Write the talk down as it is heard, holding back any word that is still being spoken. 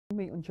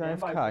meet on Stand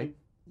by, JFK? please.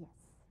 Yes.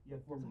 You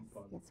have 4 minutes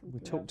left. Yes, we We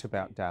do. talked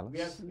about Dallas. We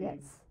have speed.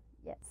 Yes,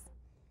 yes.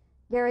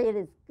 Gary, it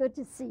is good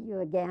to see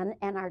you again,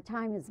 and our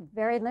time is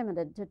very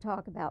limited to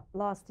talk about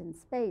Lost in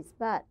Space,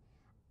 but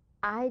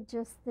I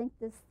just think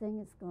this thing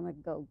is going to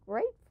go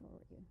great for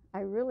you.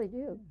 I really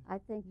do. I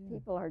think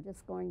people are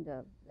just going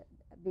to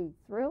be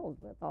thrilled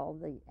with all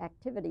the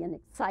activity and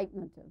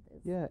excitement of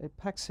this. Yeah, it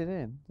packs it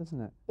in,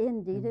 doesn't it?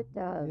 Indeed it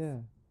does. Yeah.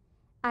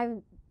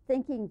 I'm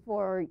thinking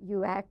for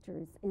you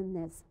actors in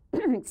this,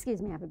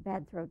 excuse me, I have a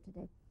bad throat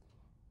today.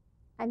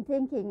 I'm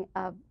thinking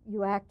of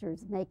you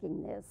actors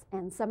making this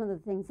and some of the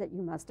things that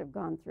you must have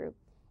gone through.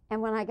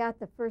 And when I got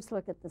the first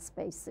look at the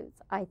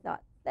spacesuits, I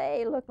thought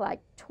they look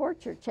like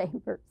torture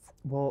chambers.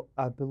 Well,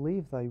 I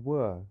believe they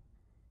were.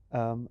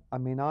 I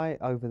mean, I,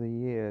 over the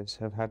years,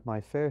 have had my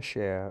fair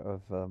share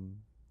of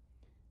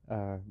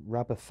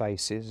rubber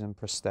faces and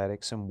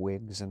prosthetics and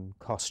wigs and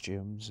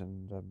costumes,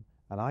 and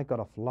I got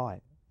off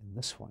light in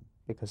this one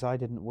because I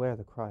didn't wear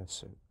the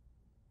cryosuit.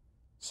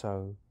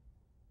 So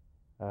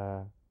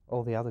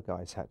all the other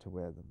guys had to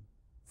wear them.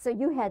 So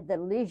you had the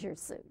leisure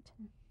suit.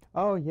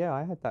 Oh yeah,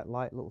 I had that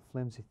light little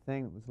flimsy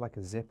thing. It was like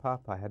a zip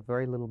up. I had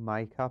very little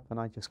makeup, and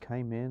I just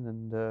came in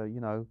and you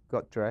know,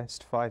 got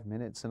dressed 5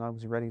 minutes, and I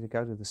was ready to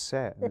go to the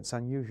set. And it's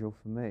unusual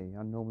for me.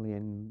 I'm normally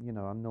in, you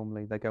know,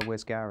 they go,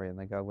 "Where's Gary?" And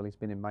they go, "Well, he's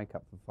been in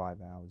makeup for 5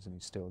 hours and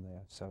he's still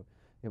there." So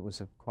it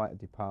was quite a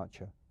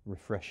departure,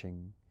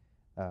 refreshing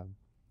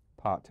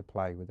part to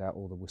play without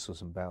all the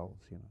whistles and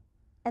bells, you know.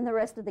 And the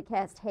rest of the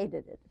cast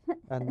hated it.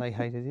 And they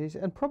hated it,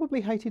 and probably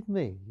hated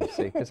me, you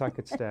see, because I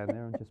could stand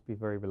there and just be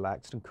very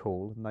relaxed and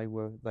cool, and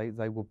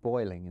they were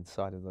boiling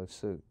inside of those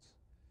suits.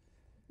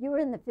 You were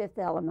in The Fifth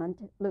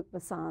Element, Luc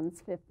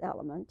Besson's Fifth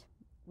Element,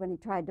 when he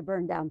tried to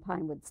burn down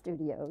Pinewood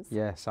Studios.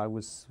 Yes, I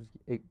was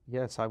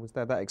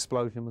there. That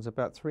explosion was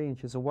about 3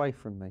 inches away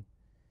from me.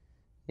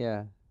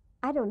 Yeah.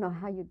 I don't know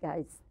how you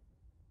guys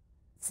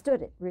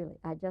stood it, really.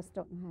 I just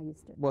don't know how you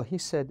stood it. Well, he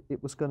said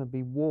it was going to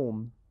be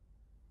warm,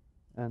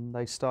 and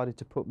they started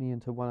to put me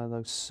into one of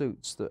those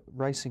suits that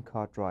racing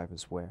car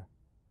drivers wear.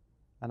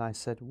 And I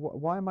said,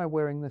 "Why am I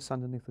wearing this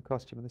underneath the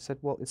costume?" And they said,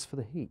 "Well, it's for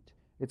the heat.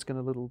 It's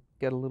going to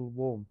get a little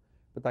warm."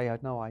 But they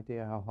had no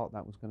idea how hot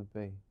that was going to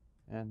be.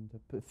 And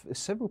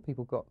several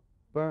people got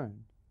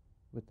burned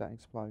with that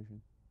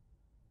explosion.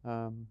 It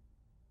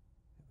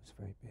was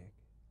very big.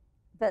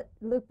 But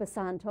Luc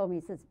Besson told me,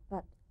 he says,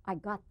 "But I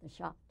got the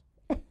shot."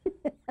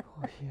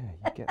 Oh yeah,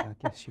 I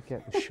guess you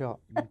get the shot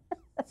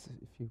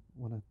if you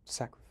want to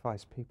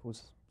sacrifice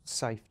people's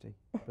safety.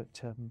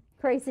 But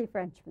Crazy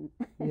Frenchman.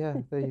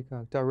 yeah, there you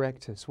go.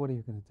 Directors, what are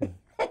you going to do?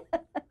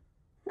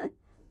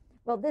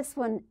 Well, this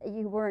one,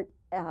 you weren't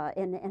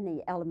in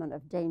any element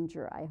of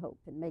danger, I hope,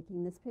 in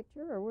making this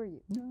picture, or were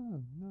you?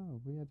 No,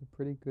 no. We had a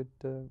pretty good.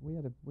 We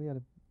had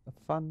a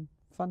fun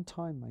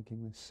time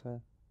making this.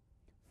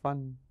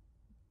 Fun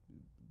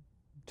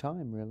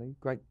time, really.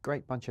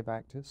 Great bunch of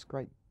actors.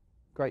 Great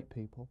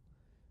people.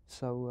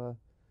 So,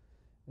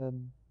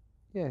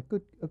 yeah,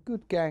 a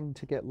good gang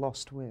to get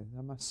lost with,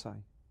 I must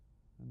say.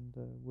 And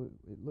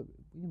look,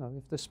 you know,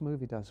 if this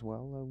movie does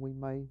well,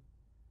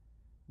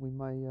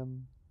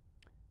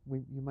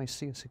 you may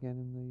see us again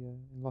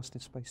in Lost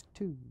in Space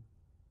 2.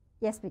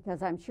 Yes,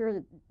 because I'm sure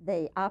that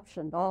they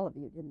optioned all of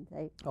you, didn't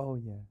they? Oh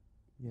yeah,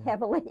 yeah.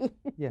 Heavily.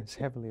 Yes,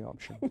 heavily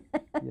optioned.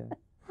 Yeah,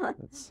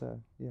 that's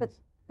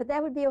yes. But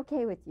that would be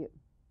okay with you.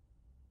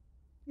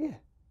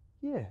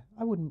 Yeah,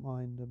 I wouldn't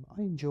mind.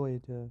 I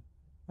enjoyed,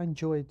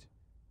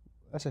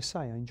 as I say,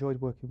 I enjoyed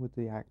working with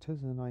the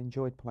actors, and I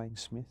enjoyed playing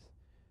Smith.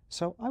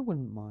 So I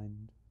wouldn't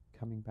mind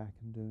coming back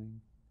and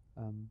doing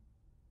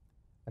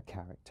a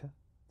character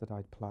that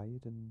I'd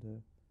played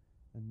and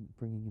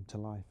bringing him to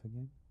life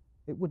again.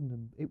 It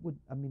wouldn't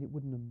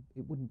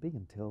be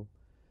until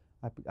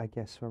I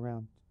guess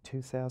around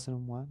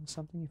 2001 or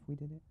something if we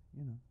did it,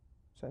 you know.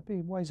 So it'd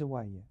be ways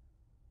away yet.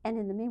 And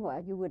in the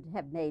meanwhile, you would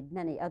have made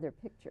many other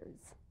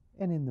pictures.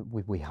 And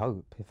we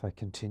hope, if I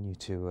continue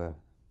to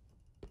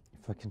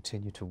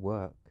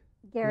work.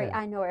 Gary, Yeah.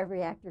 I know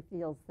every actor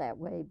feels that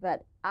way,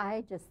 but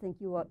I just think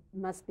you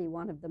must be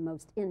one of the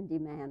most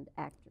in-demand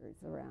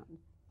actors around.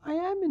 I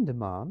am in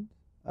demand.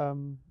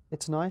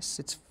 It's nice,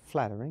 it's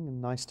flattering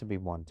and nice to be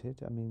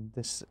wanted. I mean,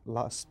 this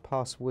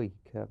past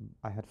week,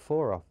 I had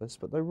 4 offers,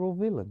 but they were all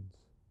villains.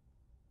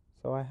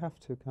 So I have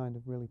to kind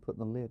of really put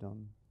the lid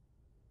on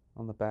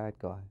the bad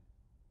guy.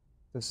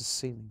 There's a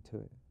ceiling to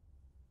it.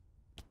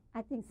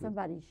 I think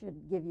somebody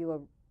should give you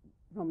a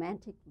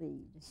romantic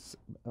lead.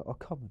 A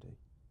comedy.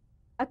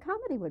 A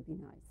comedy would be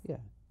nice. Yeah,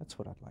 that's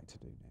what I'd like to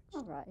do next.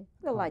 All right.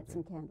 We'll light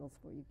some candles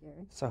for you,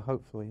 Gary. So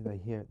hopefully they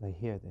hear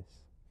this.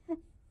 Okay.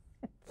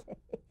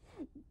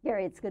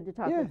 Gary, it's good to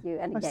talk Yeah, with you.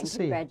 And nice again, to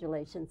see you.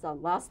 congratulations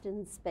on Lost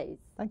in Space.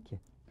 Thank you.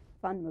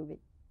 Fun movie.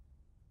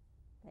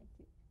 Thank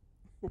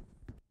you.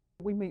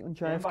 We meet on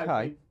Stand by,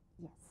 JFK. please.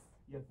 Yes.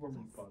 You have 4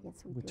 minutes left.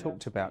 Yes, We do.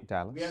 talked about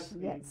Dallas. We have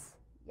speed. Yes,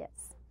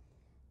 yes.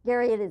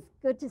 Gary, it is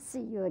good to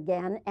see you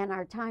again, and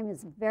our time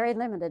is very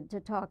limited to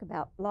talk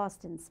about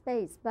Lost in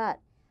Space, but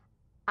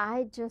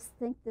I just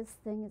think this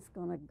thing is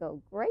going to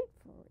go great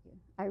for you.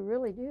 I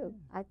really do.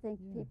 I think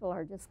people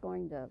are just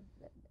going to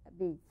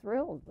be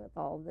thrilled with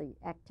all the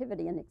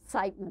activity and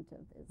excitement of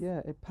this.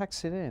 Yeah, it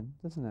packs it in,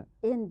 doesn't it?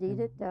 Indeed,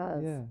 it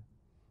does. Yeah.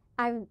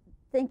 I'm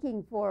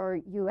thinking for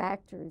you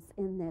actors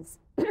in this,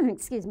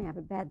 excuse me, I have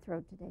a bad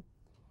throat today.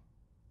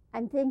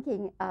 I'm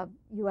thinking of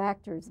you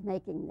actors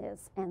making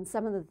this and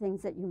some of the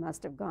things that you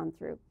must have gone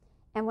through.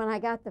 And when I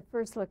got the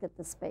first look at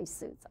the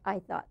spacesuits, I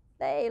thought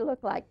they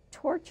look like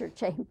torture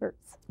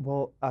chambers.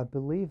 Well, I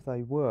believe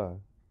they were.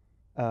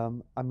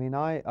 I mean,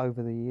 I,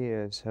 over the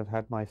years, have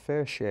had my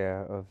fair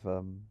share of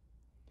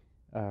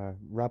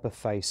rubber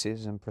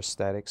faces and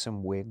prosthetics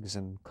and wigs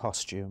and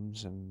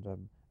costumes, and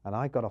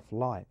I got off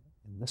light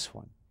in this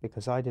one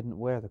because I didn't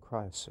wear the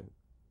cryosuit.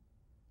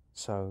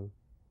 So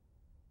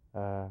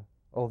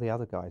all the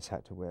other guys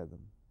had to wear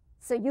them.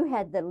 So you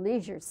had the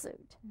leisure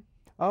suit.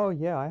 Oh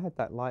yeah, I had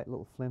that light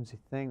little flimsy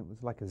thing. It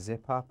was like a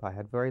zip up. I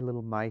had very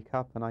little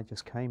makeup, and I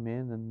just came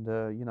in and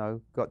you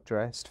know, got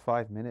dressed,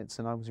 5 minutes,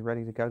 and I was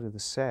ready to go to the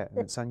set. And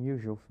it's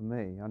unusual for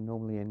me. I'm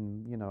normally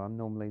in, you know,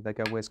 they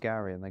go, "Where's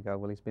Gary?" And they go,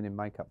 "Well, he's been in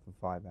makeup for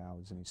 5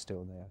 hours and he's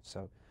still there."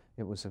 So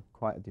it was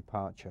quite a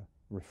departure,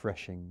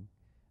 refreshing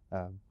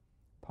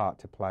part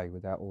to play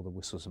without all the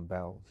whistles and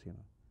bells, you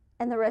know.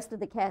 And the rest of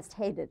the cast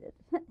hated it.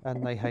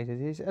 And they hated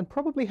it, and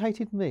probably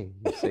hated me,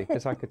 you see,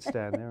 because I could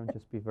stand there and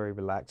just be very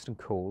relaxed and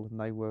cool, and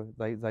they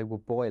were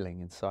boiling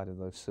inside of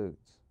those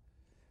suits.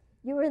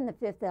 You were in The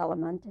Fifth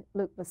Element,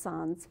 Luc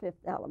Besson's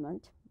Fifth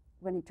Element,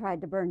 when he tried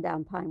to burn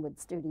down Pinewood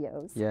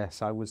Studios.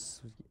 Yes, I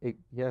was.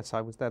 Yes,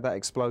 I was there. That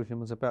explosion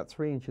was about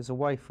 3 inches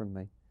away from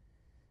me.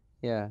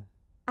 Yeah.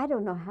 I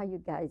don't know how you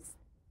guys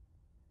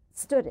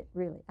stood it,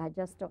 really. I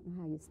just don't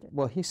know how you stood it.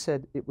 Well, he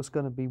said it was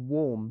going to be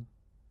warm,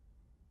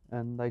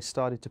 and they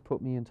started to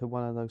put me into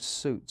one of those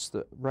suits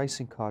that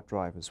racing car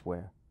drivers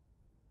wear.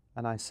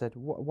 And I said,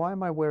 "Why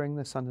am I wearing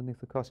this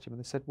underneath the costume?" And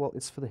they said, "Well,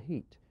 it's for the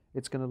heat.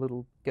 It's going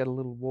to get a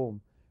little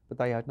warm." But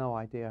they had no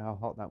idea how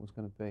hot that was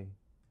going to be.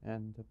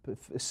 And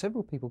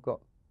several people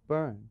got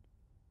burned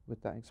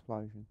with that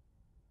explosion.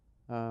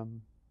 It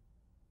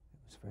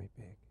was very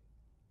big.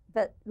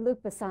 But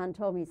Luc Besson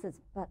told me, he says,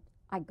 "But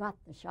I got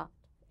the shot."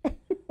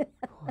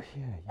 Oh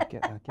yeah,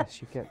 I guess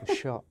you get the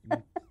shot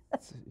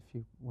if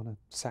you want to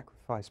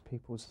sacrifice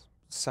people's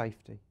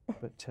safety.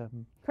 But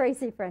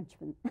Crazy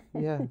Frenchman.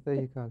 yeah, there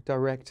you go.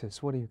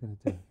 Directors, what are you going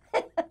to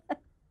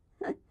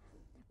do?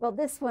 Well,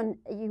 this one,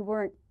 you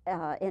weren't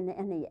in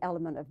any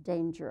element of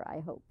danger,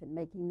 I hope, in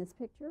making this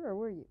picture, or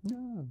were you?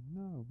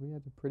 No, we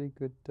had a pretty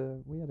good.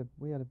 We had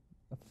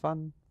a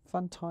fun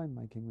time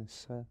making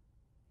this.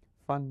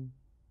 Fun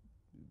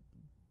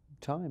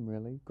time,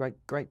 really.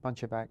 Great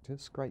bunch of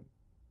actors.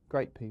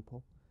 Great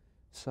people.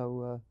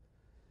 So,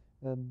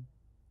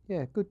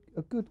 yeah,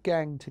 a good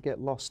gang to get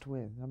lost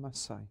with, I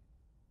must say.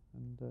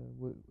 And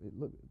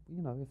look,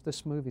 you know, if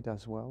this movie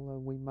does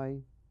well, you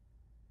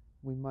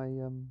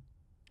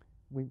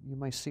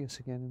may see us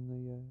again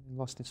in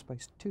Lost in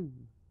Space 2.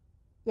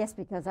 Yes,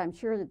 because I'm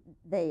sure that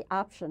they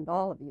optioned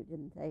all of you,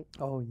 didn't they?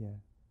 Oh yeah.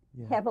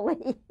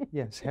 Heavily.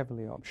 Yes,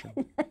 heavily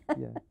optioned.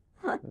 Yeah,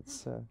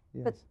 that's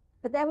yes.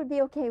 But that would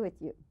be okay with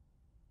you.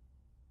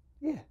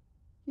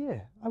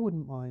 Yeah, I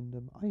wouldn't mind.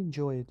 I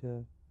enjoyed,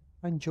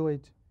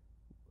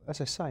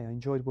 as I say, I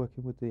enjoyed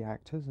working with the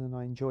actors, and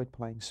I enjoyed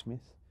playing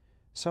Smith.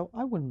 So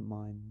I wouldn't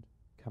mind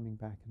coming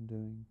back and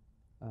doing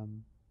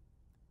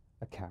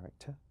a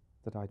character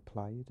that I'd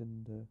played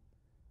and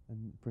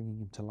bringing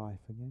him to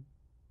life again.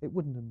 It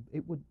wouldn't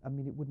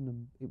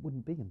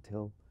be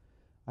until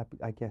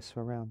I guess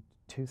around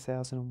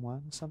 2001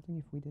 or something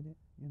if we did it,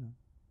 you know.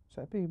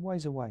 So it'd be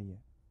ways away yet.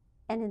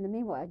 And in the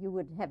meanwhile, you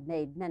would have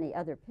made many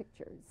other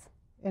pictures.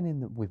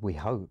 And we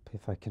hope,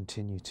 if I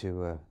continue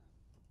to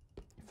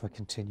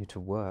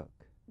work.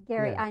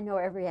 Gary, Yeah. I know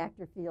every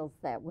actor feels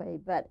that way,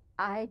 but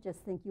I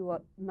just think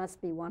you must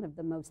be one of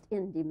the most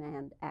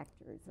in-demand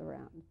actors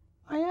around.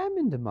 I am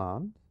in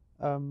demand.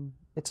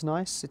 It's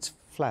nice, it's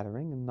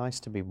flattering and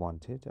nice to be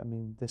wanted. I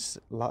mean, this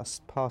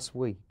past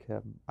week,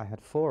 I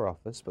had 4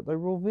 offers, but they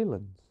were all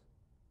villains.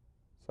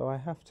 So I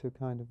have to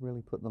kind of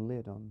really put the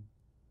lid on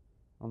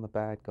the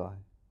bad guy.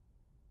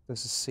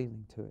 There's a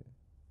ceiling to it.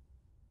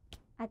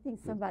 I think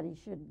somebody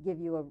should give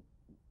you a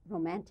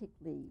romantic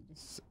lead.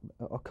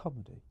 A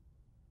comedy.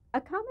 A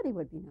comedy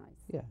would be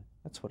nice. Yeah,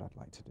 that's what I'd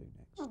like to do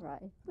next. All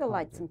right. We'll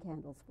light Comedy. some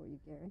candles for you,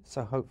 Gary.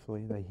 So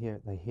hopefully they hear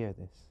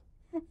this.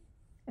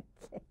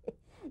 Okay.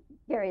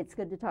 Gary, it's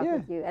good to talk Yeah,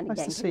 with you. And nice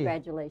again, to see you.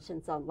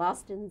 congratulations on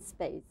Lost in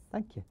Space.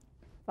 Thank you.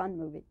 Fun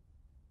movie.